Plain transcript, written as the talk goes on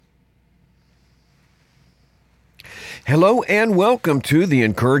Hello and welcome to the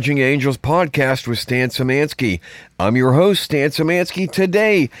Encouraging Angels podcast with Stan Szymanski. I'm your host, Stan Szymanski.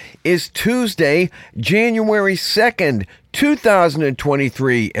 Today is Tuesday, January 2nd,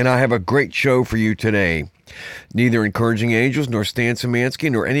 2023, and I have a great show for you today. Neither Encouraging Angels nor Stan Szymanski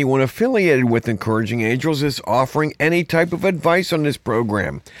nor anyone affiliated with Encouraging Angels is offering any type of advice on this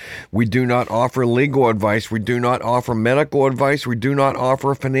program. We do not offer legal advice. We do not offer medical advice. We do not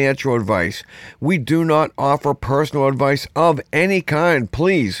offer financial advice. We do not offer personal advice of any kind.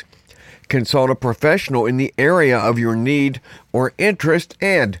 Please consult a professional in the area of your need or interest,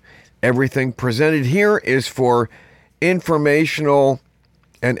 and everything presented here is for informational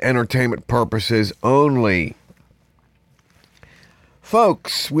and entertainment purposes only.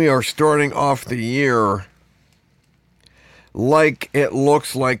 Folks, we are starting off the year like it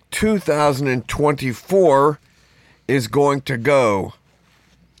looks like 2024 is going to go.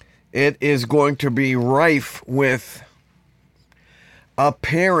 It is going to be rife with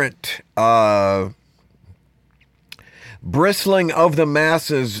apparent bristling of the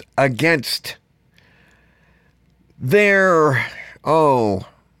masses against their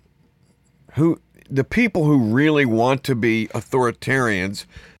the people who really want to be authoritarians.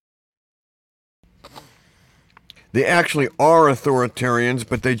 They actually are authoritarians,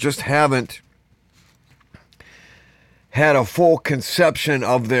 but they just haven't had a full conception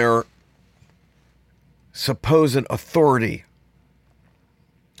of their supposed authority.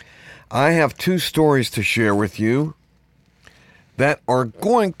 I have two stories to share with you that are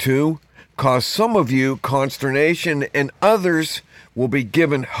going to cause some of you consternation and others will be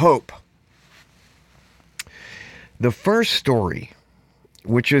given hope. The first story,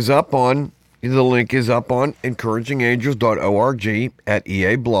 which is up on, the link is up on encouragingangels.org at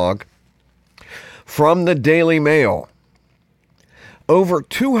EA blog, from the Daily Mail. Over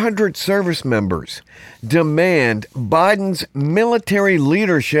 200 service members demand Biden's military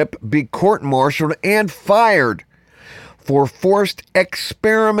leadership be court-martialed and fired for forced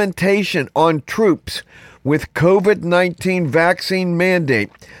experimentation on troops with COVID-19 vaccine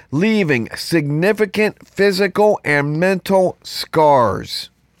mandate, leaving significant physical and mental scars.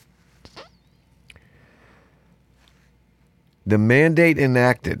 The mandate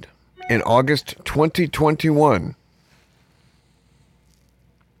enacted in August 2021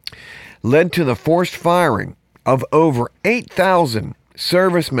 led to the forced firing of over 8,000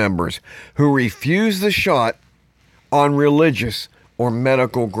 service members who refused the shot on religious or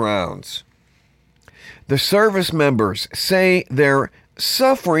medical grounds. The service members say their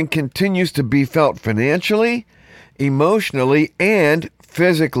suffering continues to be felt financially, emotionally, and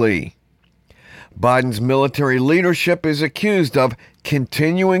physically. Biden's military leadership is accused of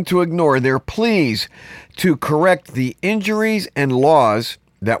continuing to ignore their pleas to correct the injuries and laws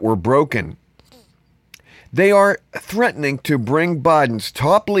that were broken. They are threatening to bring Biden's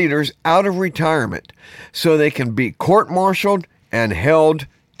top leaders out of retirement so they can be court-martialed and held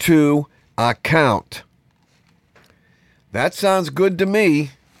to account. That sounds good to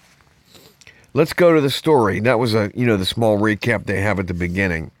me. Let's go to the story. That was the small recap they have at the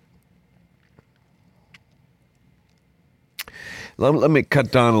beginning. Let me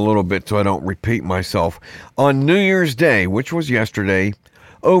cut down a little bit so I don't repeat myself. On New Year's Day, which was yesterday,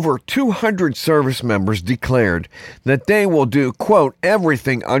 over 200 service members declared that they will do, quote,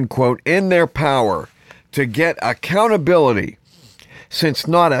 everything, unquote, in their power to get accountability, since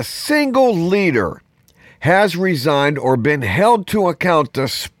not a single leader has resigned or been held to account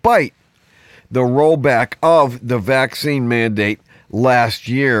despite the rollback of the vaccine mandate last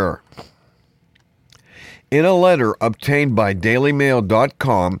year. In a letter obtained by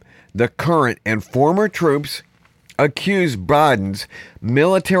DailyMail.com, the current and former troops accused Biden's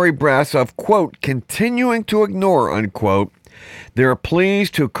military brass of, quote, continuing to ignore, unquote, their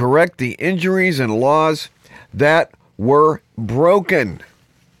pleas to correct the injuries and laws that were broken.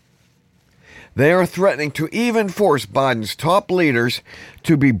 They are threatening to even force Biden's top leaders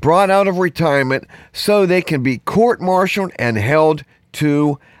to be brought out of retirement so they can be court-martialed and held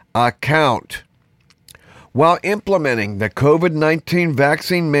to account. While implementing the COVID-19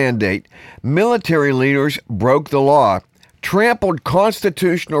 vaccine mandate, military leaders broke the law, trampled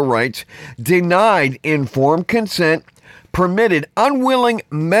constitutional rights, denied informed consent, permitted unwilling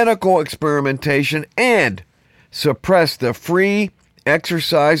medical experimentation, and suppressed the free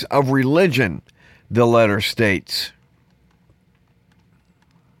exercise of religion, the letter states.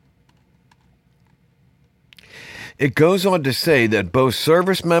 It goes on to say that both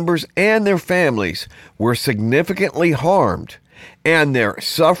service members and their families were significantly harmed, and their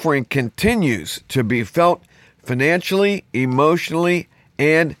suffering continues to be felt financially, emotionally,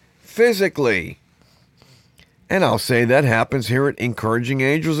 and physically. And I'll say that happens here at Encouraging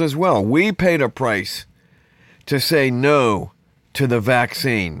Angels as well. We paid a price to say no to the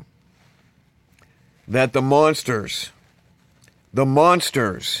vaccine. That the monsters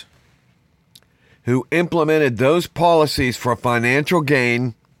who implemented those policies for financial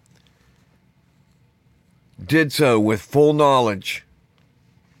gain did so with full knowledge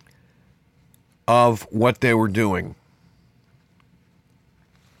of what they were doing.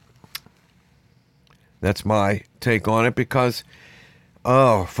 That's my take on it because,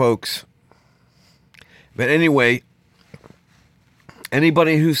 oh, folks. But anyway,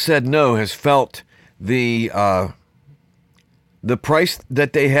 anybody who said no has felt the price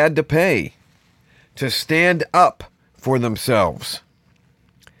that they had to pay to stand up for themselves.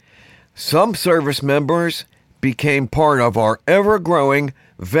 Some service members became part of our ever-growing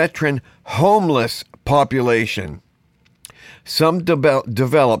veteran homeless population. Some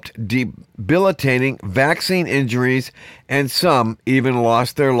developed debilitating vaccine injuries, and some even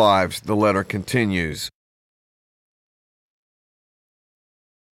lost their lives, the letter continues.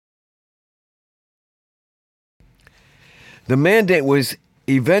 The mandate was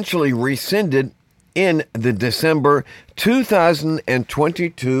eventually rescinded in the December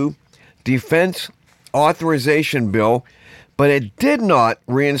 2022 Defense Authorization Bill, but it did not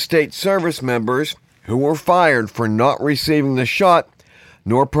reinstate service members who were fired for not receiving the shot,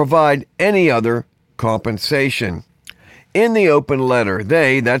 nor provide any other compensation. In the open letter,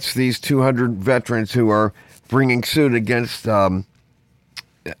 that's these 200 veterans who are bringing suit against their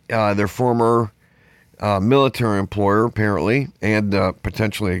former military employer, apparently, and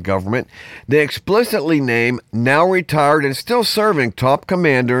potentially a government. They explicitly name now retired and still serving top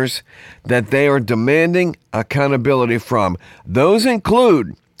commanders that they are demanding accountability from. Those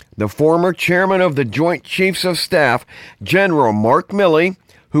include the former chairman of the Joint Chiefs of Staff, General Mark Milley,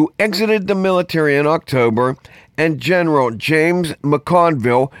 who exited the military in October, and General James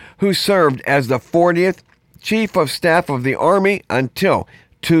McConville, who served as the 40th Chief of Staff of the Army until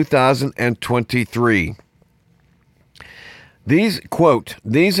 2023.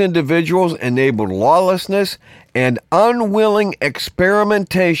 These individuals enabled lawlessness and unwilling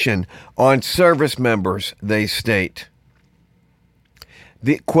experimentation on service members, they state.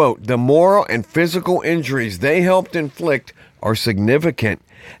 The moral and physical injuries they helped inflict are significant.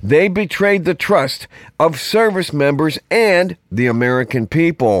 They betrayed the trust of service members and the American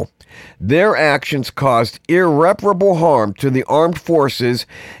people. Their actions caused irreparable harm to the armed forces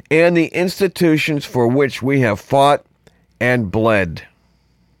and the institutions for which we have fought and bled.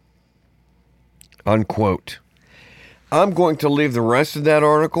 Unquote. I'm going to leave the rest of that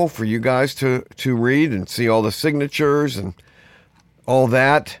article for you guys to read and see all the signatures and all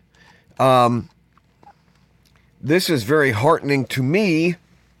that. This is very heartening to me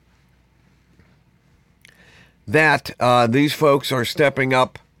that these folks are stepping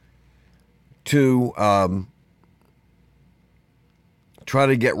up to try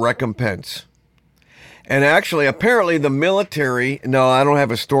to get recompense. And actually, apparently the military, no, I don't have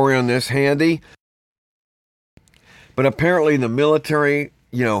a story on this handy, but apparently the military,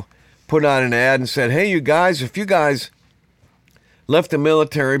 put out an ad and said, hey, you guys, if you guys left the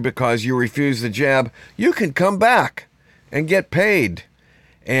military because you refused the jab, you can come back and get paid.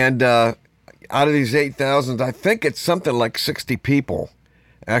 And out of these 8,000, I think it's something like 60 people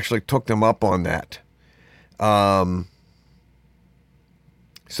actually took them up on that.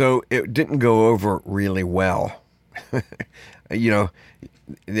 So it didn't go over really well.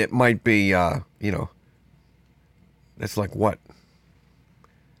 It might be, that's like what?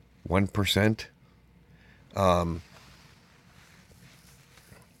 1%?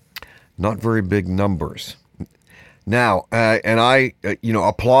 Not very big numbers. Now, and I,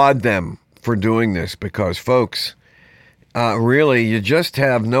 applaud them for doing this because, folks, really, you just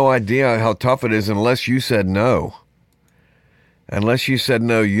have no idea how tough it is unless you said no. Unless you said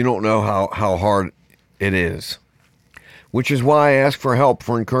no, you don't know how hard it is. Which is why I asked for help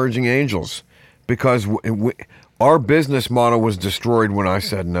for Encouraging Angels, because our business model was destroyed when I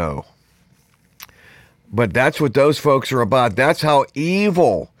said no. But that's what those folks are about. That's how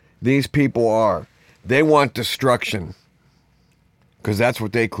evil these people are. They want destruction because that's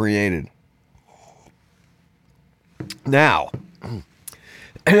what they created. Now,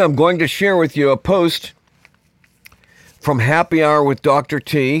 I'm going to share with you a post from Happy Hour with Dr.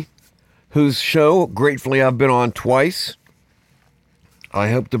 T, whose show, gratefully, I've been on twice. I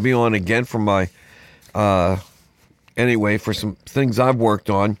hope to be on again for my, for some things I've worked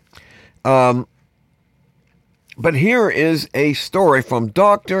on. But here is a story from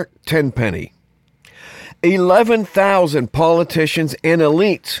Dr. Tenpenny. 11,000 politicians and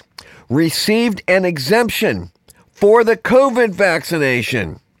elites received an exemption for the COVID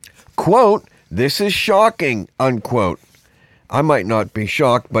vaccination. Quote, "This is shocking," unquote. I might not be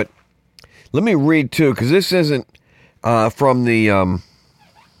shocked, but let me read too, because this isn't from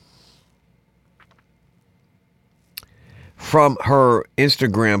her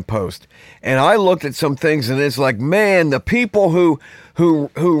Instagram post. And I looked at some things, and it's like, man, the people who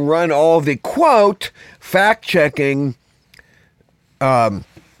run all the quote fact-checking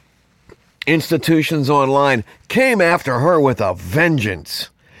institutions online came after her with a vengeance.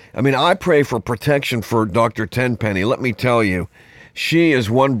 I mean, I pray for protection for Dr. Tenpenny. Let me tell you, she is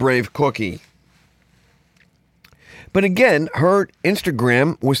one brave cookie. But again, her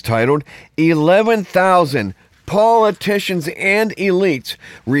Instagram was titled 11,000 politicians and elites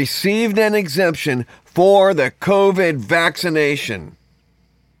received an exemption for the COVID vaccination.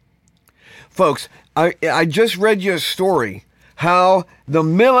 Folks, I just read you a story how the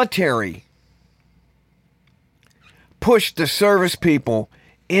military pushed the service people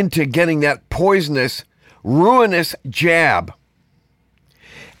into getting that poisonous, ruinous jab.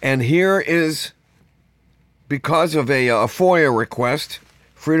 And here is, because of a FOIA request,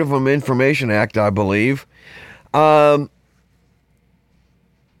 Freedom of Information Act, I believe, that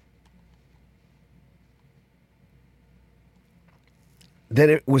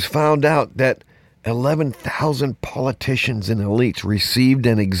it was found out that 11,000 politicians and elites received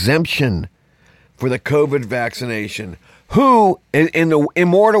an exemption for the COVID vaccination. Who, in the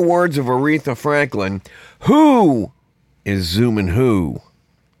immortal words of Aretha Franklin, who is zooming who?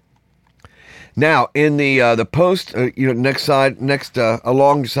 Now, in the post, alongside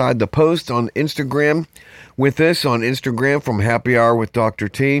the post on Instagram, with this on Instagram from Happy Hour with Dr.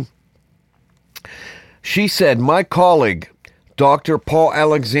 T, she said, "My colleague, Dr. Paul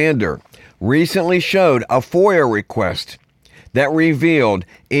Alexander, recently showed a FOIA request that revealed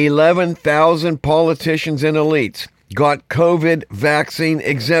 11,000 politicians and elites got COVID vaccine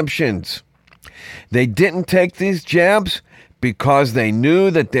exemptions. They didn't take these jabs because they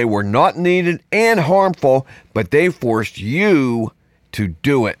knew that they were not needed and harmful, but they forced you to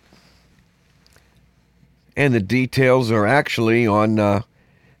do it." And the details are actually on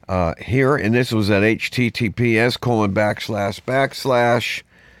here, and this was at https://.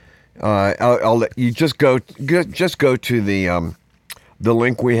 I'll let you just go to the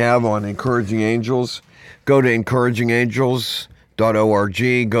link we have on Encouraging Angels. Go to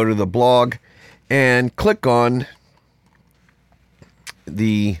encouragingangels.org, go to the blog, and click on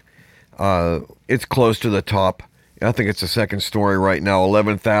the, it's close to the top. I think it's the second story right now,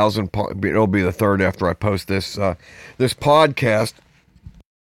 11,000, it'll be the third after I post this podcast.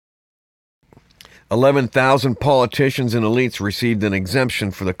 11,000 politicians and elites received an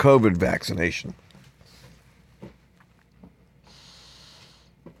exemption for the COVID vaccination.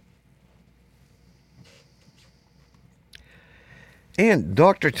 And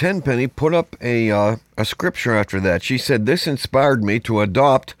Dr. Tenpenny put up a scripture after that. She said, "This inspired me to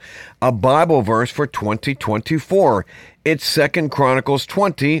adopt a Bible verse for 2024. It's 2 Chronicles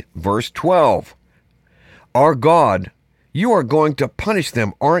 20, verse 12. Our God, you are going to punish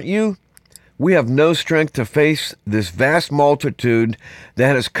them, aren't you? We have no strength to face this vast multitude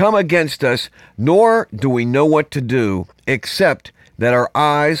that has come against us, nor do we know what to do, except that our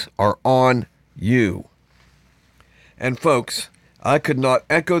eyes are on you." And folks, I could not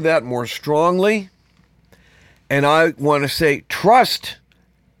echo that more strongly. And I want to say, trust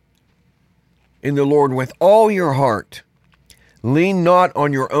in the Lord with all your heart. Lean not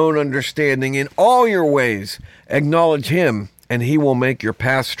on your own understanding. In all your ways, acknowledge him, and he will make your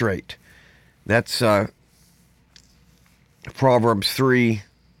path straight. That's Proverbs 3,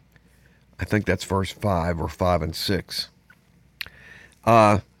 I think that's verse 5 or 5 and 6.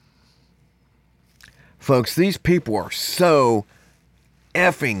 Folks, these people are so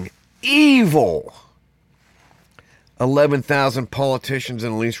effing evil. 11,000 politicians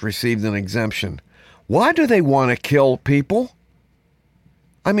and elites received an exemption. Why do they want to kill people?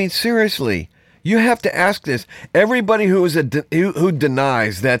 I mean, seriously, you have to ask this. Everybody who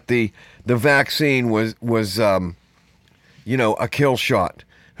denies that the vaccine was a kill shot,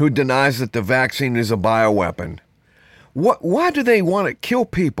 who denies that the vaccine is a bioweapon, why do they want to kill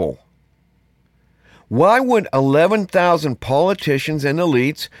people? Why would 11,000 politicians and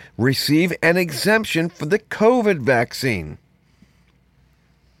elites receive an exemption for the COVID vaccine?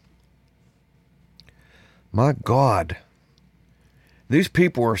 My God, these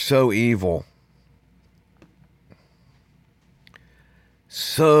people are so evil.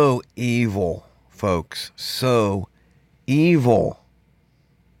 So evil, folks. So evil.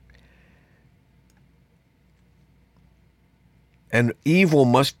 and evil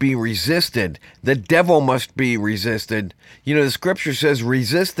must be resisted. The devil must be resisted. You know, the scripture says,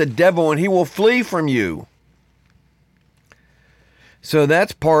 resist the devil and he will flee from you. So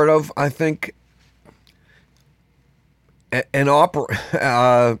that's part of, I think,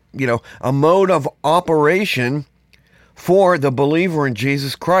 a mode of operation for the believer in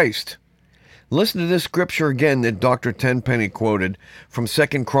Jesus Christ. Listen to this scripture again that Dr. Tenpenny quoted from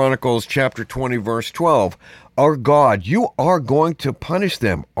 2 Chronicles chapter 20, verse 12. Our God, you are going to punish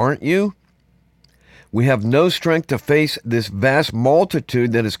them, aren't you? We have no strength to face this vast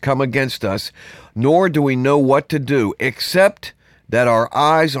multitude that has come against us, nor do we know what to do, except that our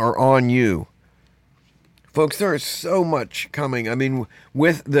eyes are on you. Folks, there is so much coming. I mean,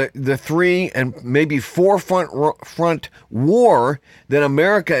 with the 3 and maybe 4 front war that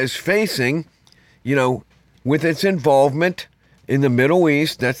America is facing, you know, with its involvement in the Middle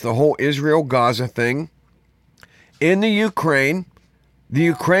East, that's the whole Israel-Gaza thing. In the Ukraine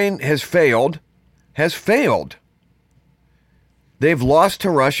has failed. They've lost to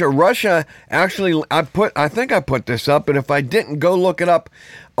Russia. Russia actually, I think I put this up, but if I didn't, go look it up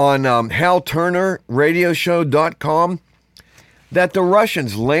on HalTurnerRadioshow.com, that the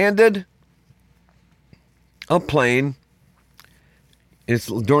Russians landed a plane. It's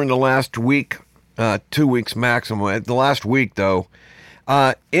during the last week, 2 weeks maximum. The last week, though,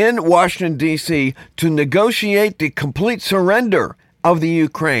 in Washington, D.C. to negotiate the complete surrender of the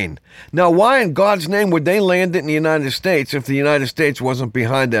Ukraine. Now, why in God's name would they land it in the United States if the United States wasn't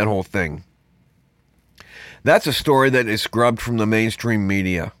behind that whole thing? That's a story that is scrubbed from the mainstream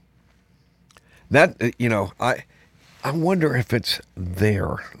media. That, I wonder if it's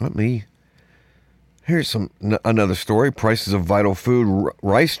there. Here's another story. Prices of vital food,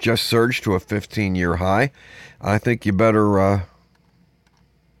 rice just surged to a 15-year high. I think you better, I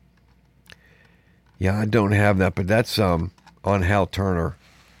don't have that, but that's, on Hal Turner.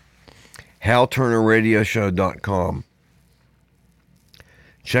 HalTurnerRadioshow.com.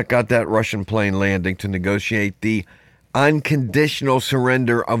 Check out that Russian plane landing to negotiate the unconditional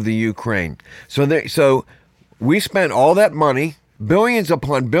surrender of the Ukraine. So we spent all that money, billions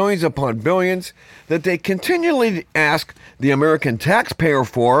upon billions upon billions, that they continually ask the American taxpayer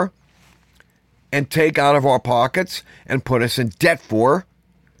for and take out of our pockets and put us in debt for,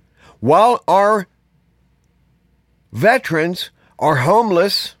 while our veterans are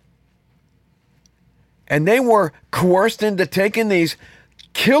homeless, and they were coerced into taking these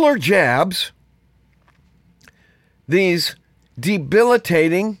killer jabs, these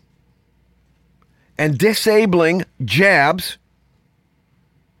debilitating and disabling jabs.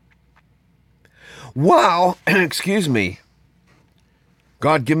 Wow, excuse me.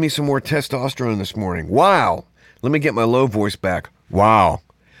 God, give me some more testosterone this morning. Wow. Let me get my low voice back. Wow.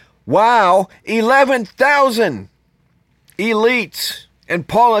 11,000 elites and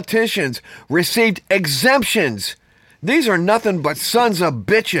politicians received exemptions. These are nothing but sons of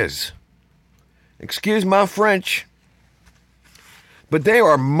bitches. Excuse my French, but they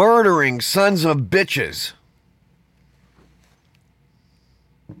are murdering sons of bitches.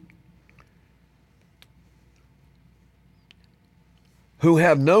 Who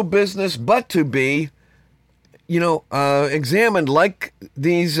have no business but to be, examined like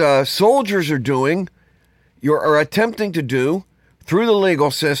these soldiers are doing, are attempting to do through the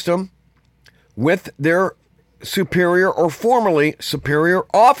legal system with their superior or formerly superior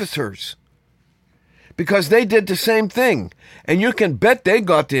officers. Because they did the same thing. And you can bet they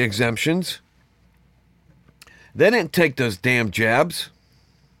got the exemptions. They didn't take those damn jabs.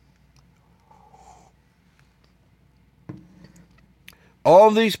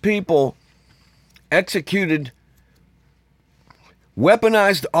 All these people executed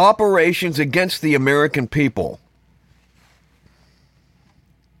weaponized operations against the American people.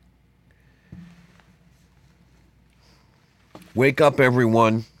 Wake up,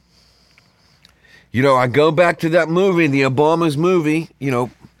 everyone. I go back to that movie, the Obamas movie, it was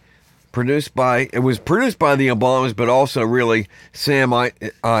produced by the Obamas, but also really Sam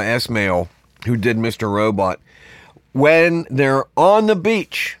Esmail, who did Mr. Robot. When they're on the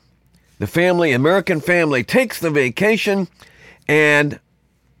beach, the American family takes the vacation, and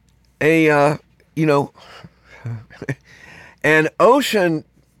an ocean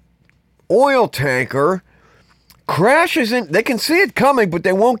oil tanker crashes in. They can see it coming, but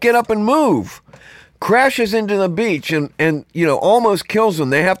they won't get up and move. Crashes into the beach and almost kills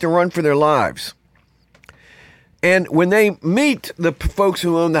them. They have to run for their lives. And when they meet the folks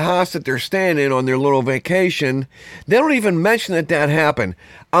who own the house that they're staying in on their little vacation, they don't even mention that happened.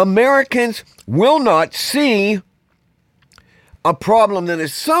 Americans will not see a problem that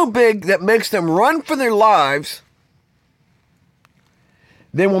is so big that makes them run for their lives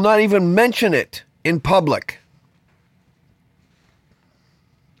They will not even mention it in public.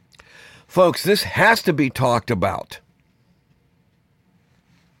 Folks, this has to be talked about.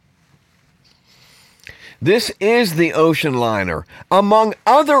 This is the ocean liner, among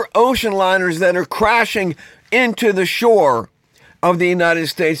other ocean liners that are crashing into the shore of the United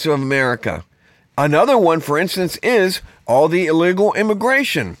States of America. Another one, for instance, is all the illegal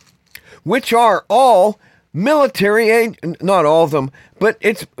immigration, which are all military age, not all of them, but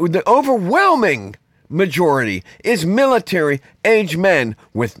it's the overwhelming majority is military age men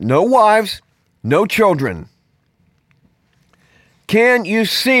with no wives, no children. Can you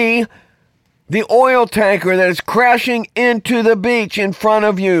see the oil tanker that is crashing into the beach in front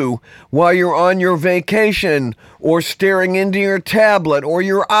of you while you're on your vacation or staring into your tablet or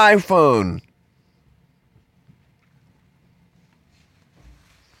your iPhone?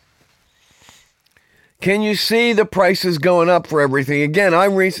 Can you see the prices going up for everything? Again,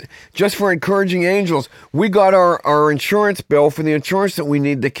 just for Encouraging Angels, we got our insurance bill for the insurance that we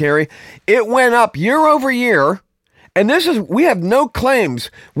need to carry. It went up year over year, and we have no claims.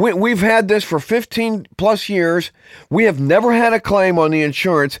 We've had this for 15 plus years. We have never had a claim on the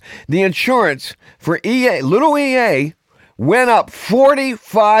insurance. The insurance for little EA, went up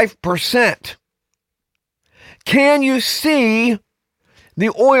 45%. Can you see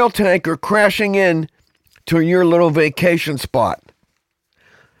the oil tanker crashing in to your little vacation spot?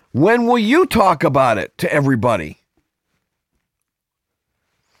 When will you talk about it to everybody?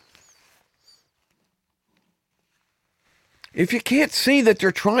 If you can't see that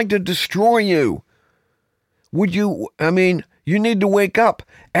they're trying to destroy you, you need to wake up.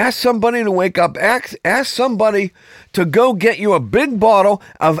 Ask somebody to wake up. Ask somebody to go get you a big bottle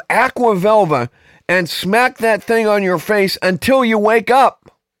of Aqua Velva and smack that thing on your face until you wake up.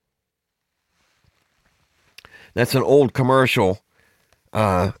 That's an old commercial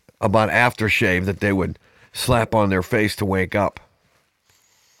about aftershave that they would slap on their face to wake up.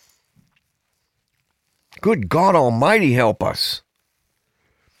 Good God Almighty, help us.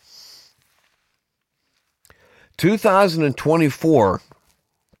 2024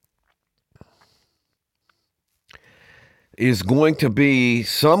 is going to be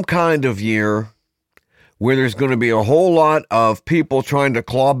some kind of year where there's going to be a whole lot of people trying to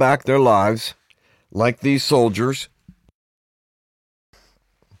claw back their lives, like these soldiers,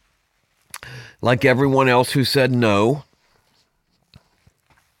 like everyone else who said no.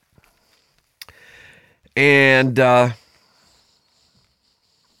 And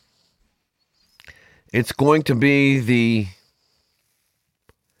it's going to be the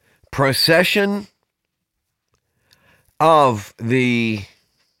procession of the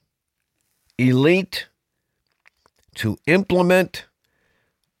elite to implement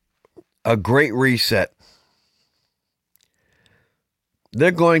a great reset.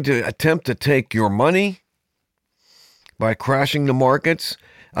 They're going to attempt to take your money by crashing the markets.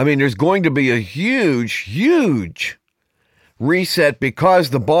 I mean, there's going to be a huge, huge reset because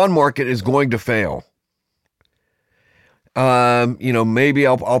the bond market is going to fail. Maybe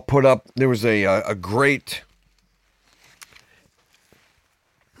I'll put up, there was a great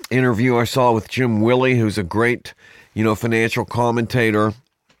interview I saw with Jim Willey, who's a great, financial commentator,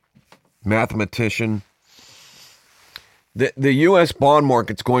 mathematician. The U.S. bond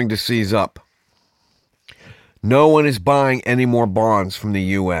market's going to seize up. No one is buying any more bonds from the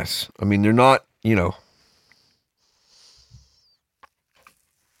U.S. I mean, they're not,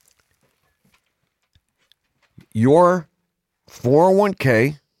 your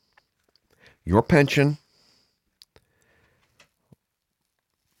 401k, your pension,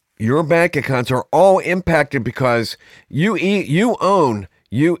 your bank accounts are all impacted because you own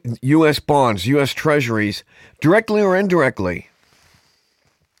U.S. bonds, U.S. treasuries, directly or indirectly.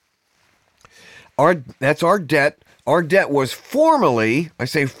 That's our debt. Our debt was formally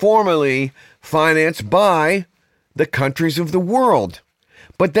financed by the countries of the world.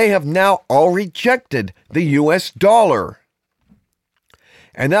 But they have now all rejected the U.S. dollar.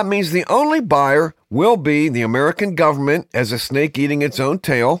 And that means the only buyer will be the American government as a snake eating its own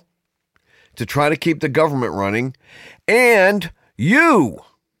tail to try to keep the government running. And you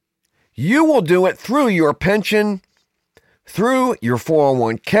will do it through your pension, through your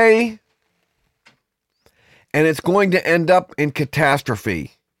 401k, and it's going to end up in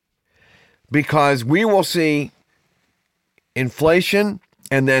catastrophe because we will see inflation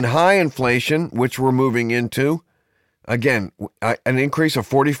and then high inflation, which we're moving into. Again, an increase of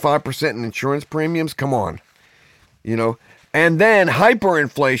 45% in insurance premiums. Come on, and then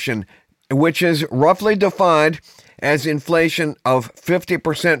hyperinflation, which is roughly defined as inflation of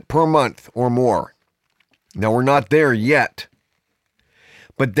 50% per month or more. Now, we're not there yet.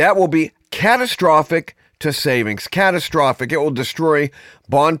 But that will be catastrophic to savings. Catastrophic. It will destroy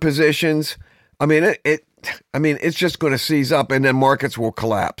bond positions. I mean, it's just going to seize up, and then markets will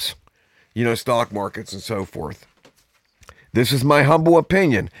collapse. Stock markets and so forth. This is my humble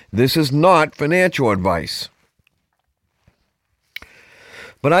opinion. This is not financial advice.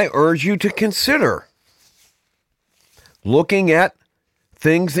 But I urge you to consider looking at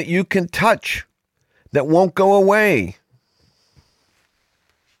things that you can touch that won't go away.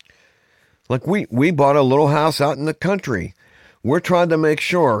 Like we bought a little house out in the country. We're trying to make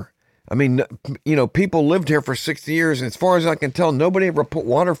sure. People lived here for 60 years. And as far as I can tell, nobody ever put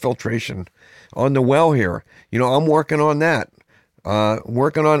water filtration on the well here. I'm working on that.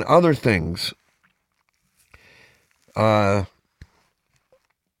 Working on other things. If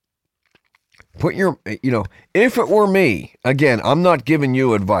it were me, again, I'm not giving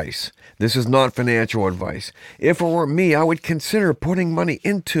you advice. This is not financial advice. If it were me, I would consider putting money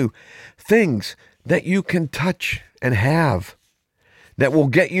into things that you can touch and have that will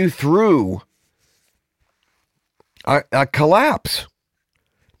get you through a collapse.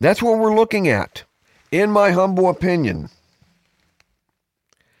 That's what we're looking at, in my humble opinion.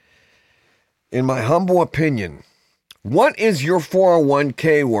 In my humble opinion, what is your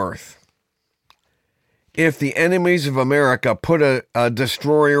 401k worth if the enemies of America put a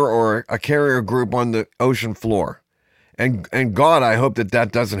destroyer or a carrier group on the ocean floor? And God, I hope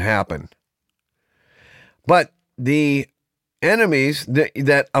that doesn't happen. But the enemies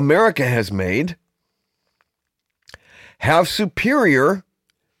that America has made have superior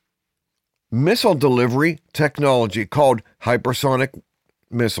missile delivery technology called hypersonic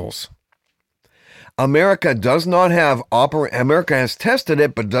missiles. America does not have America has tested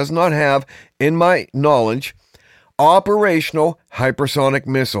it, but does not have, in my knowledge, operational hypersonic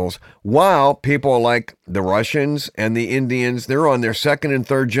missiles. While people like the Russians and the Indians, they're on their second and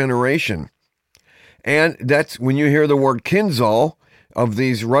third generation. And that's when you hear the word Kinzhal of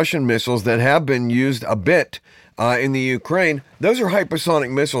these Russian missiles that have been used a bit in the Ukraine. Those are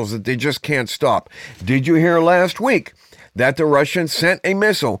hypersonic missiles that they just can't stop. Did you hear last week that the Russians sent a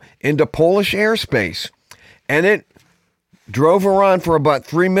missile into Polish airspace, and it drove around for about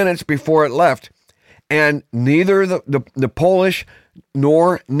 3 minutes before it left, and neither the Polish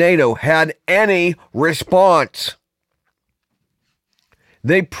nor NATO had any response?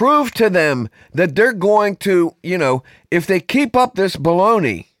 They proved to them that they're going to, if they keep up this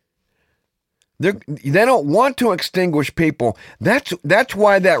baloney, they don't want to extinguish people. That's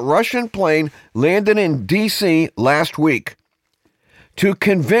why that Russian plane landed in D.C. last week, to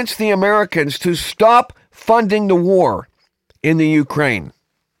convince the Americans to stop funding the war in the Ukraine.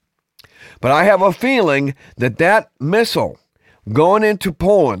 But I have a feeling that missile going into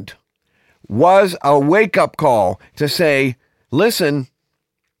Poland was a wake-up call to say, listen,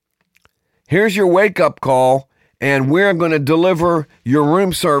 here's your wake-up call, and we're going to deliver your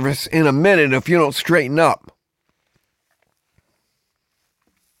room service in a minute if you don't straighten up.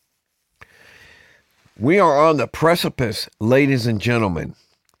 We are on the precipice, ladies and gentlemen.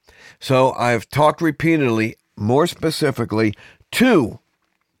 So I've talked repeatedly, more specifically, to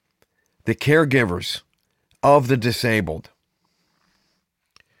the caregivers of the disabled.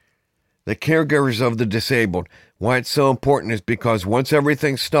 The caregivers of the disabled. Why it's so important is because once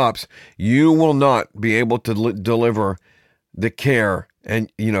everything stops, you will not be able to deliver the care.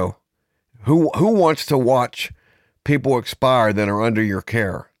 And, who wants to watch people expire that are under your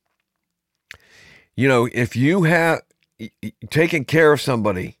care? If you have taken care of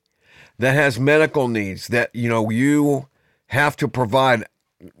somebody that has medical needs, that, you have to provide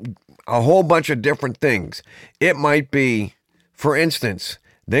a whole bunch of different things. It might be, for instance,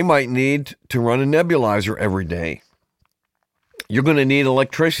 they might need to run a nebulizer every day. You're going to need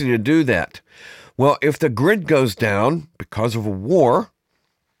electricity to do that. Well, if the grid goes down because of a war,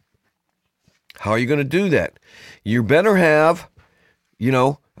 how are you going to do that? You better have,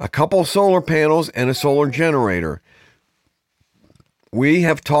 a couple solar panels and a solar generator. We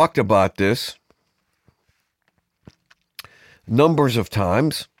have talked about this numbers of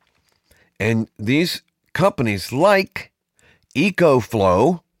times, and these companies like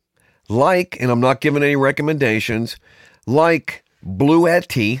EcoFlow, and I'm not giving any recommendations, like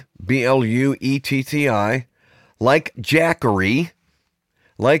Bluetti, Bluetti, like Jackery,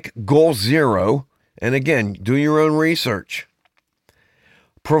 like Goal Zero, and again, do your own research.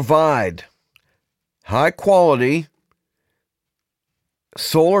 Provide high quality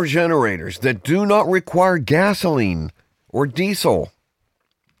solar generators that do not require gasoline or diesel,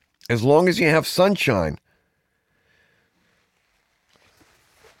 as long as you have sunshine,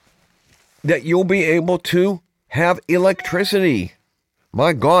 that you'll be able to have electricity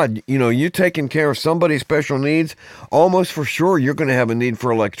My God, you taking care of somebody's special needs, almost for sure you're going to have a need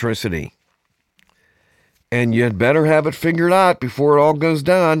for electricity. And you'd better have it figured out before it all goes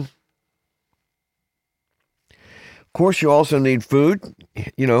down. Of course, you also need food,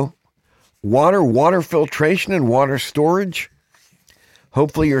 water filtration and water storage.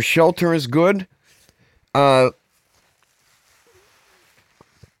 Hopefully your shelter is good.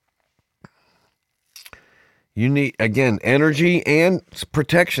 You need, again, energy and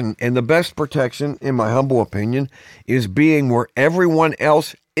protection. And the best protection, in my humble opinion, is being where everyone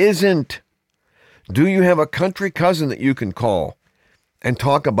else isn't. Do you have a country cousin that you can call and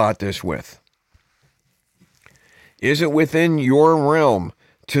talk about this with? Is it within your realm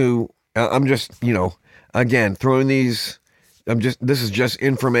to, I'm just, again, throwing these, this is just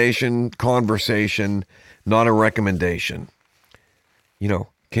information, conversation, not a recommendation.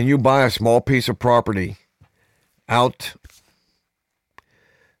 Can you buy a small piece of property out,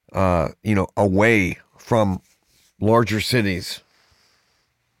 away from larger cities?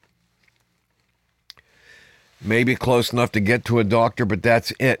 Maybe close enough to get to a doctor, but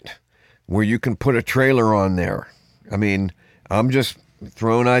that's it. Where you can put a trailer on there. I mean, I'm just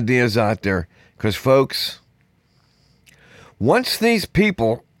throwing ideas out there. Because, folks, once these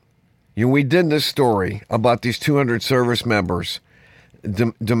people, we did this story about these 200 service members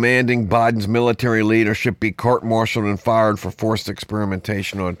demanding Biden's military leadership be court-martialed and fired for forced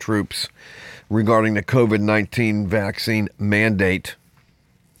experimentation on troops regarding the COVID-19 vaccine mandate.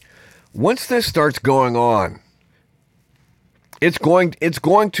 Once this starts going on, it's going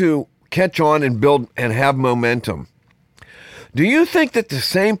to catch on and build and have momentum. Do you think that the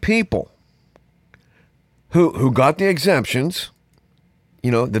same people who got the exemptions,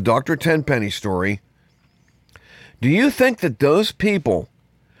 the Dr. Tenpenny story, do you think that those people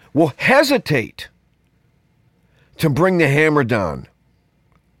will hesitate to bring the hammer down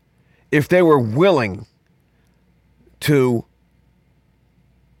if they were willing to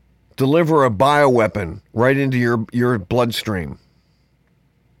deliver a bioweapon right into your bloodstream?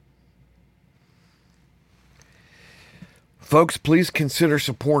 Folks, please consider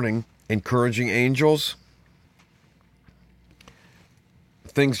supporting Encouraging Angels.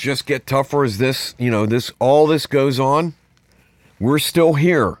 Things just get tougher as all this goes on. We're still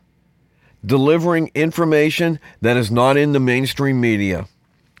here, delivering information that is not in the mainstream media,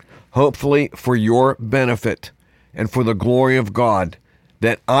 hopefully for your benefit and for the glory of God,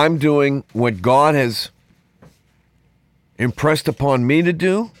 that I'm doing what God has impressed upon me to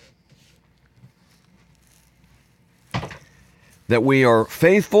do, that we are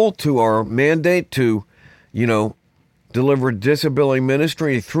faithful to our mandate to, deliver disability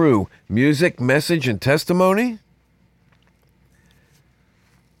ministry through music, message, and testimony.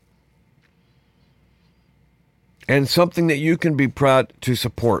 And something that you can be proud to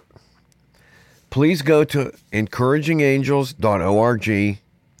support. Please go to encouragingangels.org. You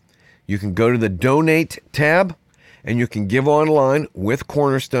can go to the donate tab and you can give online with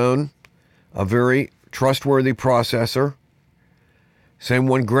Cornerstone, a very trustworthy processor. Same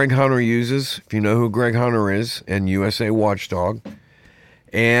one Greg Hunter uses, if you know who Greg Hunter is, and USA Watchdog.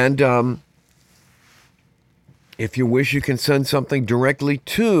 And if you wish, you can send something directly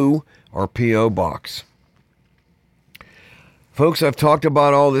to our P.O. box. Folks, I've talked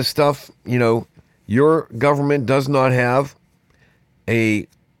about all this stuff. Your government does not have a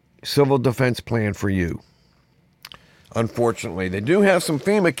civil defense plan for you. Unfortunately, they do have some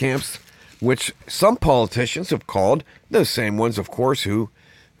FEMA camps, which some politicians have called, those same ones, of course, who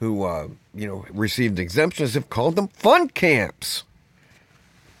received exemptions, have called them fun camps.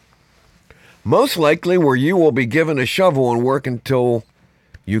 Most likely where you will be given a shovel and work until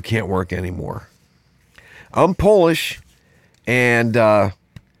you can't work anymore. I'm Polish, and,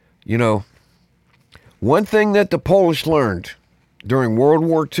 one thing that the Polish learned during World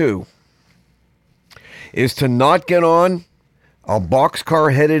War II is to not get on a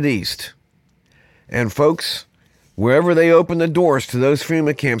boxcar headed east. And folks, wherever they open the doors to those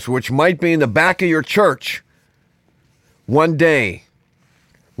FEMA camps, which might be in the back of your church, one day,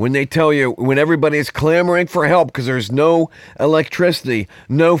 when they tell you, when everybody is clamoring for help because there's no electricity,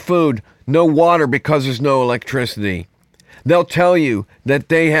 no food, no water because there's no electricity, they'll tell you that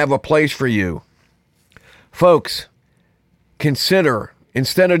they have a place for you. Folks, consider,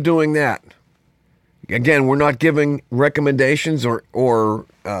 instead of doing that, again, we're not giving recommendations or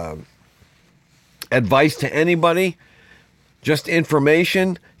advice to anybody, just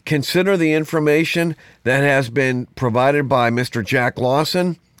information. Consider the information that has been provided by Mr. Jack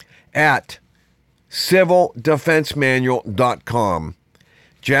Lawson at civildefensemanual.com.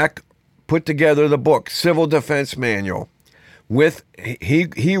 Jack put together the book, Civil Defense Manual,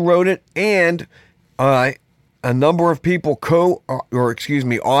 He wrote it, and a number of people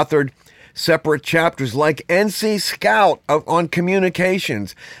authored separate chapters, like NC Scout on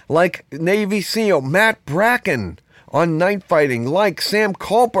communications, like Navy SEAL Matt Bracken on night fighting, like Sam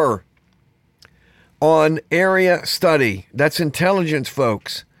Culper on area study. That's intelligence,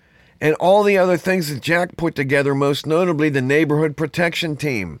 folks. And all the other things that Jack put together, most notably the neighborhood protection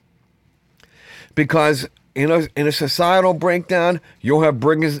team. Because in a societal breakdown, you'll have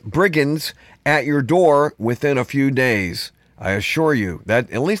brigands at your door within a few days. I assure you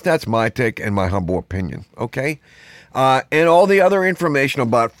that, at least that's my take and my humble opinion. Okay. And all the other information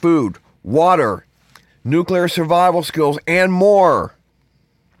about food, water, nuclear survival skills, and more.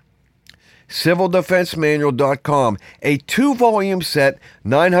 CivilDefenseManual.com, a 2-volume set,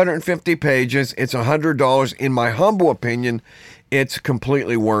 950 pages. It's $100. In my humble opinion, it's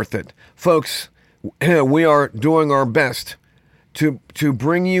completely worth it. Folks, we are doing our best to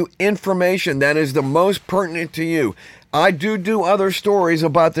bring you information that is the most pertinent to you. I do other stories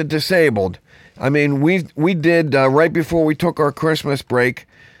about the disabled. I mean, we did right before we took our Christmas break.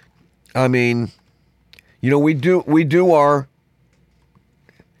 I mean, we do our,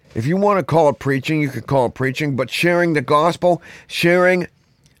 if you want to call it preaching, you could call it preaching, but sharing the gospel, sharing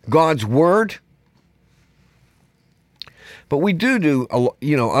God's word. But we do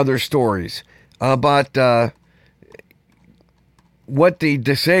other stories about what the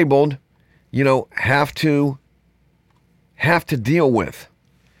disabled, have to deal with.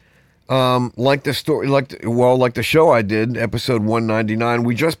 Like the story, like the show I did, episode 199.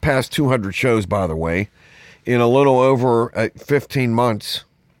 We just passed 200 shows, by the way, in a little over 15 months.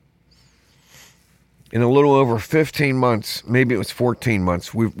 In a little over 15 months, maybe it was 14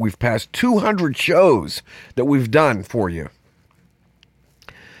 months, we've passed 200 shows that we've done for you.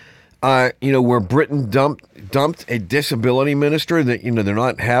 Where Britain dumped a disability minister, that, they're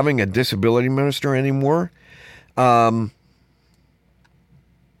not having a disability minister anymore.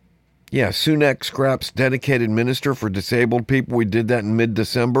 Sunak scraps dedicated minister for disabled people. We did that in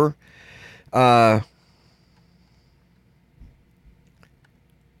mid-December.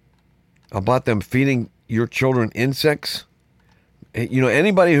 About them feeding your children insects.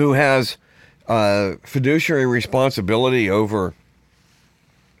 Anybody who has fiduciary responsibility over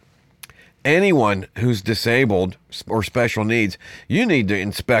anyone who's disabled or special needs, you need to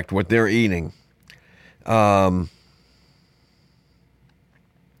inspect what they're eating. The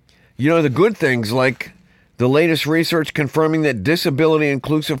good things, like the latest research confirming that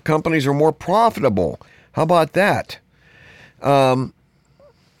disability-inclusive companies are more profitable. How about that?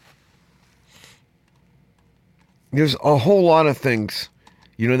 There's a whole lot of things,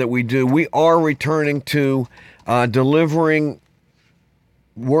 that we do. We are returning to delivering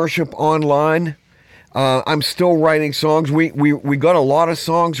worship online. I'm still writing songs. We got a lot of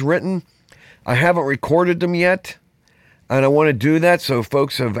songs written. I haven't recorded them yet, and I want to do that so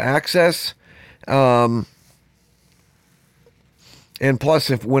folks have access. And plus,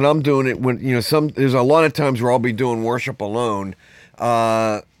 when I'm doing it, there's a lot of times where I'll be doing worship alone.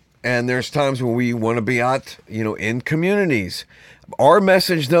 And there's times when we want to be out, in communities. Our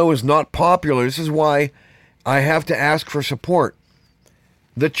message, though, is not popular. This is why I have to ask for support.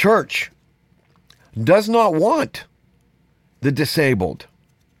 The church does not want the disabled.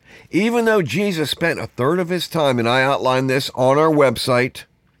 Even though Jesus spent a third of his time, and I outline this on our website,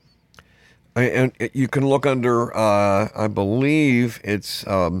 and you can look under, I believe it's,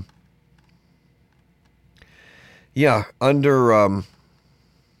 under...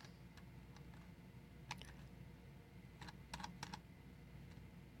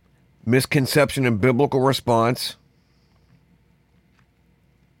 misconception and biblical response.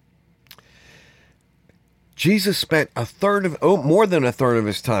 Jesus spent more than a third of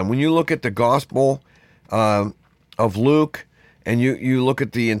his time. When you look at the Gospel of Luke, and you look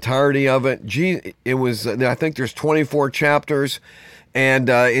at the entirety of it, it was, I think there's 24 chapters, and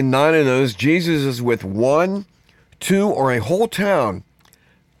in 9 of those, Jesus is with 1, 2, or a whole town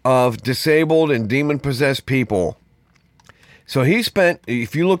of disabled and demon-possessed people. So he spent,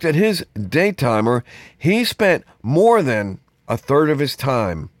 if you looked at his day timer, he spent more than a third of his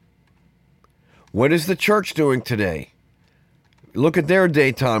time. What is the church doing today? Look at their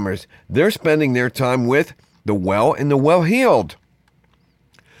day timers. They're spending their time with the well and the well-healed,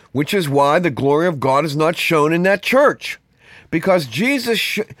 which is why the glory of God is not shown in that church, because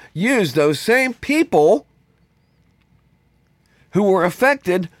Jesus used those same people who were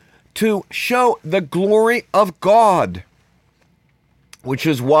affected to show the glory of God. Which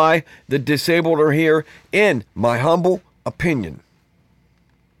is why the disabled are here, in my humble opinion.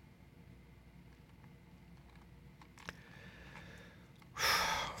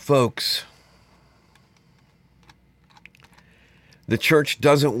 Folks, the church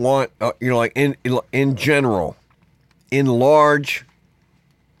doesn't want, like in general, in large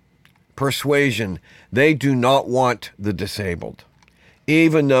persuasion, they do not want the disabled,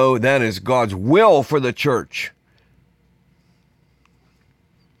 even though that is God's will for the church.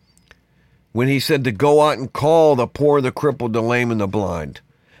 When he said to go out and call the poor, the crippled, the lame, and the blind.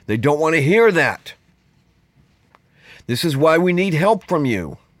 They don't want to hear that. This is why we need help from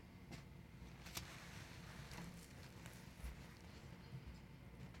you.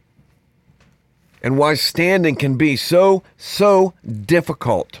 And why standing can be so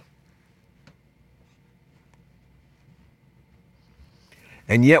difficult.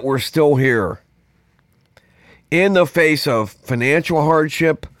 And yet we're still here. In the face of financial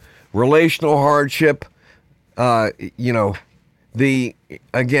hardship, relational hardship, that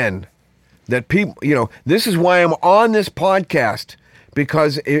people, this is why I'm on this podcast,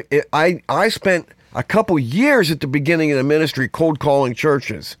 because I spent a couple years at the beginning of the ministry cold calling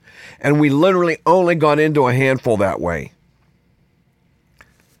churches, and we literally only got into a handful that way.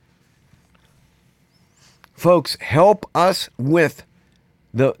 Folks, help us with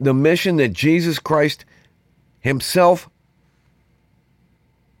the mission that Jesus Christ himself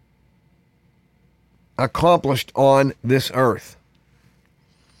accomplished on this earth.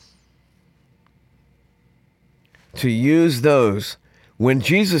 To use those, when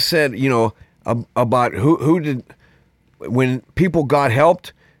Jesus said, about when people got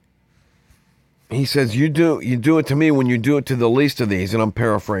helped, he says, you do it to me when you do it to the least of these, and I'm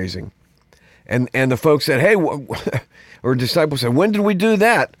paraphrasing. And the folks said, hey, or disciples said, when did we do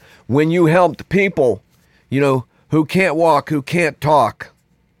that? When you helped people, who can't walk, who can't talk.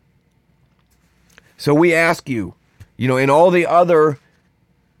 So we ask you, in all the other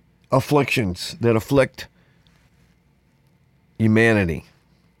afflictions that afflict humanity.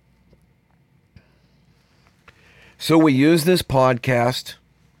 So we use this podcast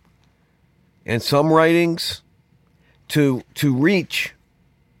and some writings to reach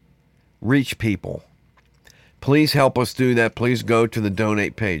people. Please help us do that. Please go to the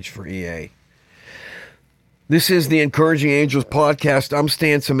donate page for EA. This is the Encouraging Angels podcast. I'm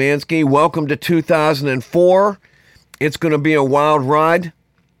Stan Szymanski. Welcome to 2004. It's going to be a wild ride.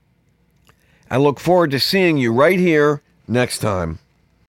 I look forward to seeing you right here next time.